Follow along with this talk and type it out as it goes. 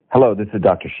Hello, this is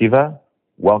Dr. Shiva.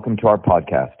 Welcome to our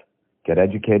podcast, Get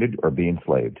Educated or Be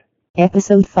Enslaved.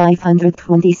 Episode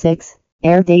 526,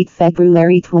 air date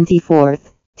February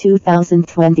 24th,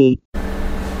 2020.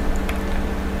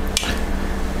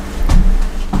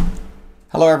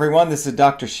 Hello everyone, this is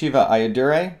Dr. Shiva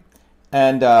Ayyadurai,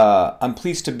 and I'm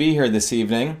pleased to be here this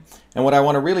evening. And what I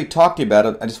want to really talk to you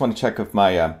about, I just want to check if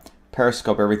my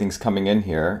Periscope, everything's coming in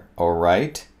here all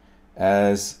right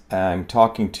as I'm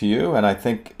talking to you, and I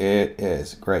think it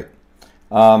is. Great.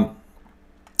 What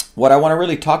I want to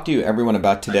really talk to you everyone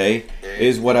about today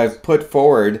is what I've put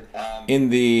forward in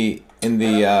the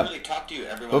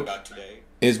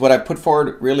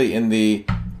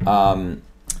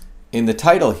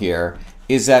title here,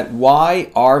 is that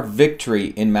why our victory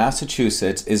in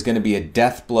Massachusetts is going to be a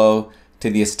death blow to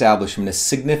the establishment, a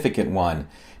significant one.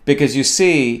 Because you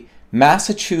see,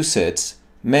 Massachusetts,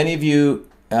 many of you,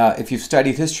 if you've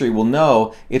studied history, will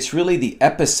know it's really the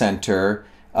epicenter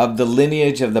of the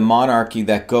lineage of the monarchy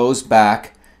that goes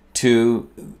back to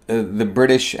the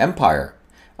British Empire.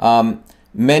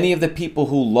 Many of the people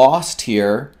who lost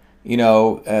here, in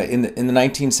the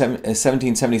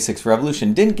 1776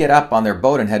 revolution, didn't get up on their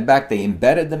boat and head back. They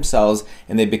embedded themselves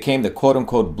and they became the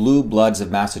quote-unquote blue bloods of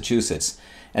Massachusetts.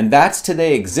 And that's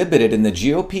today exhibited in the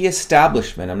GOP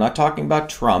establishment. I'm not talking about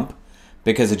Trump,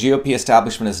 because the GOP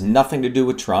establishment has nothing to do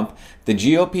with Trump. The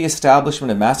GOP establishment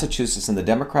of Massachusetts and the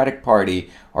Democratic Party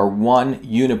are one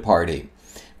uniparty.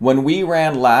 When we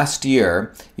ran last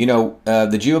year, the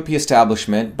GOP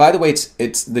establishment, by the way,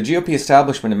 it's the GOP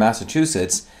establishment in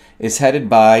Massachusetts is headed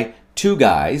by two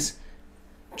guys,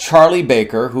 Charlie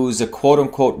Baker, who's a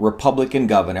quote-unquote Republican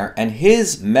governor, and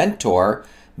his mentor,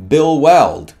 Bill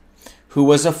Weld, who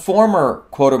was a former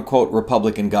quote-unquote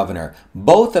Republican governor.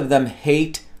 Both of them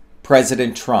hate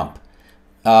President Trump.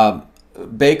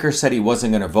 Baker said he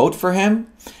wasn't going to vote for him,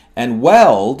 and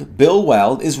Bill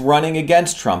Weld, is running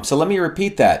against Trump. So let me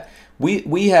repeat that.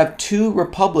 We have two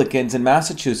Republicans in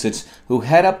Massachusetts who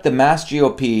head up the Mass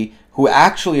GOP, who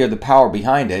actually are the power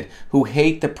behind it, who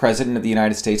hate the President of the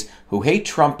United States, who hate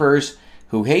Trumpers,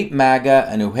 who hate MAGA,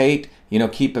 and who hate,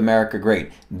 Keep America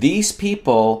Great. These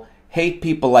people hate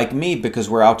people like me because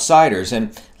we're outsiders.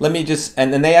 And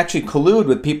then they actually collude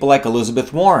with people like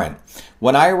Elizabeth Warren.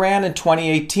 When I ran in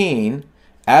 2018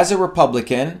 as a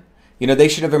Republican, they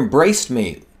should have embraced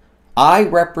me. I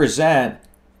represent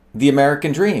the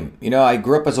American dream. I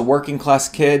grew up as a working class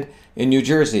kid in New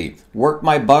Jersey, worked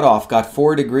my butt off, got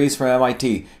 4 degrees from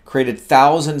MIT, created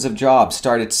thousands of jobs,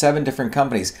 started 7 different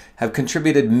companies, have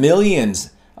contributed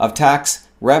millions of tax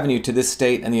revenue to this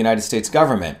state and the United States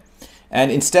government. And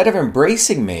instead of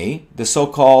embracing me, the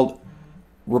so-called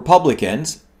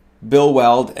Republicans, Bill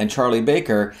Weld and Charlie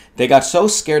Baker, they got so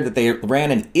scared that they ran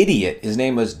an idiot. His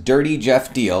name was Dirty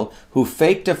Jeff Deal, who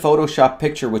faked a Photoshop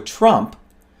picture with Trump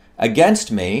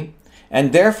against me.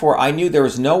 And therefore, I knew there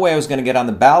was no way I was going to get on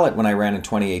the ballot when I ran in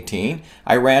 2018.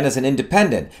 I ran as an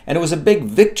independent. And it was a big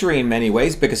victory in many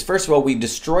ways because, first of all, we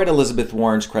destroyed Elizabeth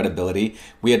Warren's credibility.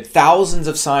 We had thousands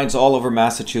of signs all over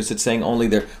Massachusetts saying only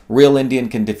the real Indian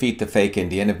can defeat the fake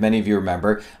Indian, if many of you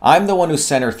remember. I'm the one who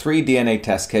sent her 3 DNA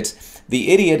test kits.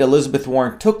 The idiot Elizabeth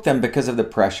Warren took them because of the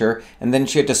pressure, and then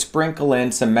she had to sprinkle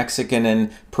in some Mexican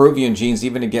and Peruvian genes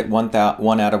even to get 1 out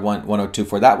of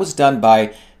 1024. That was done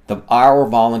by our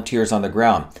volunteers on the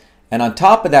ground. And on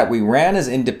top of that, we ran as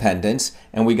independents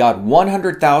and we got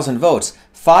 100,000 votes,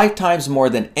 5 times more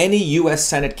than any U.S.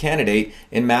 Senate candidate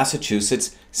in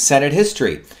Massachusetts Senate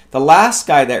history. The last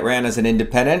guy that ran as an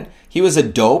independent, he was a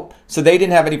dope, so they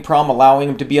didn't have any problem allowing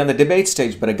him to be on the debate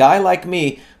stage. But a guy like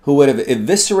me who would have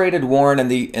eviscerated Warren and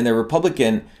the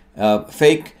Republican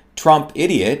fake Trump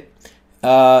idiot,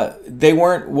 they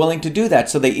weren't willing to do that.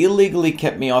 So they illegally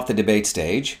kept me off the debate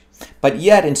stage. But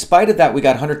yet, in spite of that, we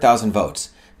got 100,000 votes.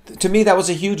 To me, that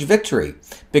was a huge victory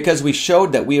because we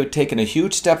showed that we had taken a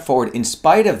huge step forward in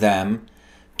spite of them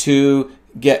to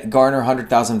garner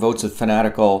 100,000 votes of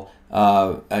fanatical,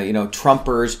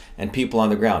 Trumpers and people on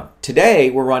the ground.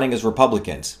 Today, we're running as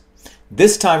Republicans.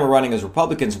 This time, we're running as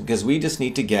Republicans because we just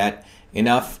need to get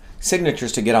enough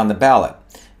signatures to get on the ballot.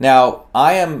 Now,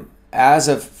 I am, as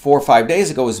of 4 or 5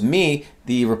 days ago,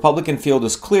 the Republican field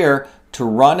was clear to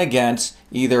run against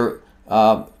either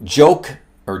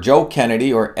Joe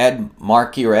Kennedy or Ed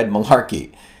Markey or Ed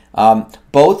Malarkey.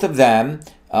 Both of them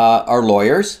are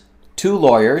lawyers, 2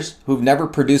 lawyers who've never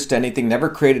produced anything, never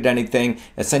created anything,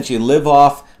 essentially live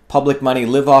off public money,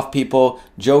 live off people.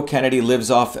 Joe Kennedy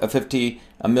lives off a $50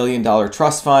 million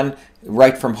trust fund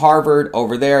right from Harvard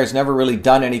over there, has never really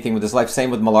done anything with his life.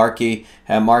 Same with Malarkey.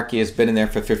 Markey has been in there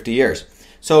for 50 years.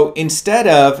 So instead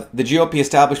of the GOP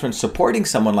establishment supporting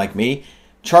someone like me,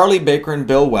 Charlie Baker and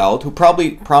Bill Weld, who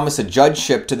probably promised a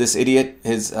judgeship to this idiot,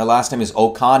 his last name is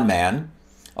Ocon Man,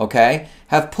 okay,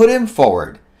 have put him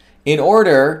forward in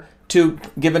order to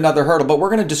give another hurdle. But we're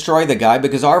going to destroy the guy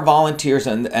because our volunteers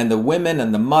and the women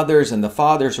and the mothers and the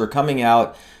fathers who are coming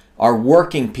out are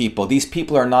working people. These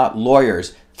people are not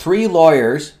lawyers. 3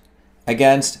 lawyers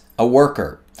against a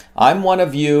worker. I'm one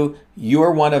of you,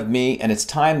 you're one of me, and it's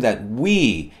time that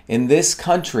we in this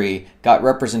country got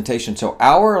representation. So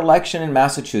our election in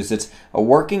Massachusetts, a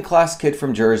working class kid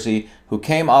from Jersey who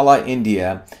came a la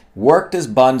India, worked his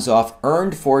buns off,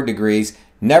 earned 4 degrees,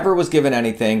 never was given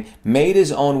anything, made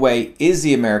his own way, is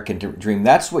the American dream.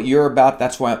 That's what you're about.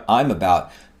 That's what I'm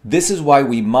about. This is why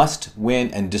we must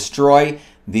win and destroy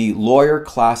the lawyer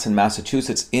class in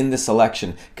Massachusetts in this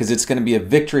election, because it's going to be a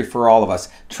victory for all of us.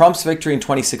 Trump's victory in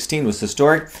 2016 was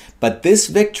historic, but this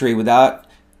victory, with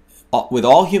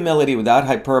all humility, without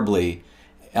hyperbole,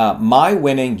 my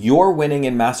winning, your winning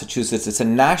in Massachusetts, it's a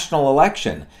national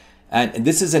election. And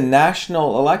this is a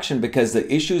national election because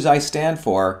the issues I stand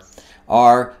for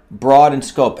are broad in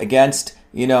scope. Against,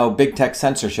 big tech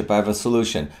censorship, I have a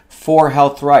solution. For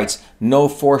health rights, no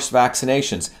forced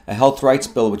vaccinations, a health rights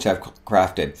bill which I've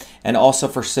crafted, and also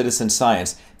for citizen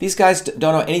science. These guys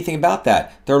don't know anything about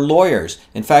that. They're lawyers.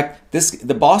 In fact,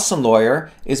 the Boston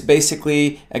lawyer is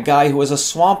basically a guy who was a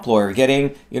swamp lawyer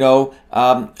getting,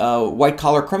 white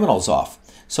collar criminals off.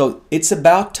 So it's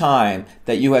about time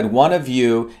that you had one of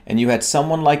you and you had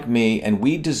someone like me, and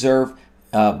we deserve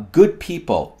good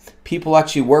people. People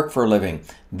actually work for a living.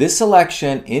 This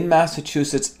election in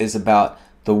Massachusetts is about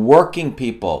the working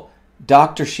people.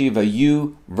 Dr. Shiva,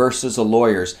 you versus the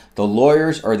lawyers. The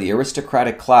lawyers are the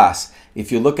aristocratic class.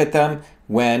 If you look at them,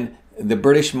 when the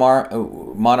British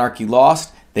monarchy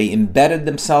lost, they embedded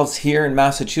themselves here in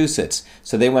Massachusetts.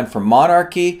 So they went from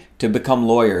monarchy to become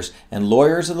lawyers. And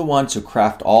lawyers are the ones who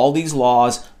craft all these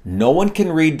laws. No one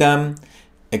can read them,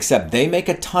 except they make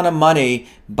a ton of money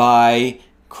by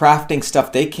crafting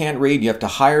stuff they can't read. You have to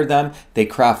hire them. They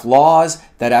craft laws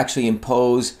that actually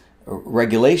impose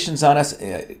regulations on us,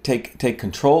 take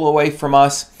control away from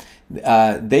us.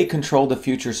 They control the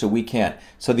future, so we can't.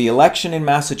 So the election in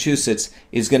Massachusetts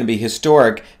is going to be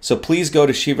historic. So please go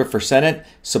to Shiva for Senate,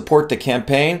 support the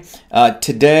campaign.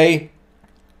 Today,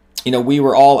 we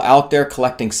were all out there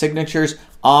collecting signatures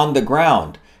on the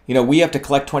ground. We have to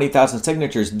collect 20,000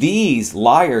 signatures. These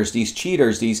liars, these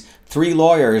cheaters, these 3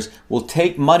 lawyers will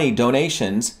take money,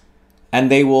 donations, and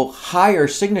they will hire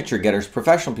signature getters,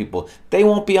 professional people. They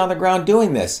won't be on the ground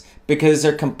doing this because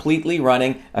they're completely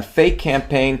running a fake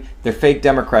campaign. They're fake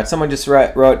Democrats. Someone just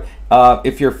wrote,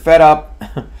 if you're fed up,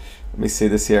 let me see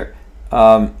this here.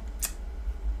 Let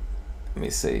me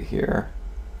see here.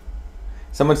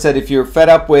 Someone said, if you're fed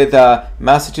up with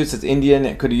Massachusetts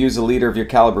Indian, could use a leader of your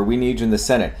caliber. We need you in the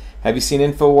Senate. Have you seen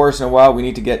InfoWars in a while? We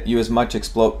need to get you as much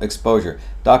exposure.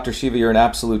 Dr. Shiva, you're an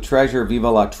absolute treasure. Viva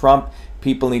la Trump.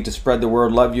 People need to spread the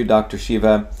word. Love you, Dr.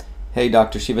 Shiva. Hey,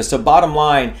 Dr. Shiva. So bottom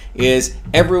line is,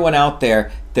 everyone out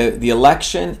there, the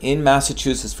election in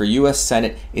Massachusetts for U.S.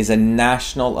 Senate is a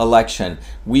national election.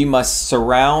 We must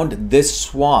surround this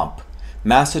swamp.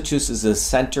 Massachusetts is the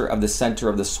center of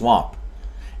the swamp.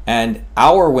 And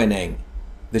our winning,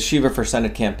 the Shiva for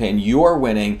Senate campaign, your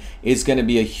winning, is going to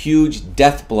be a huge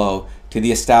death blow to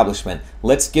the establishment.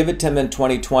 Let's give it to them in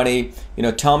 2020.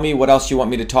 Tell me what else you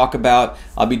want me to talk about.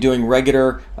 I'll be doing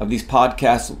regular of these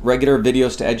podcasts, regular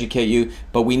videos to educate you,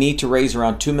 but we need to raise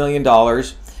around $2 million.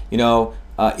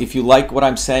 If you like what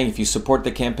I'm saying, if you support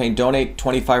the campaign, donate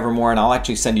 25 or more, and I'll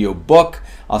actually send you a book.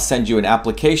 I'll send you an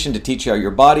application to teach you how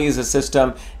your body is a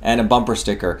system, and a bumper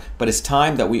sticker. But it's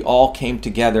time that we all came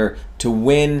together to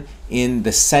win in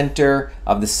the center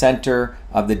of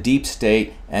the deep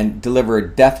state and deliver a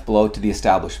death blow to the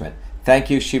establishment. Thank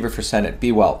you, Shiva for Senate.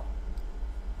 Be well.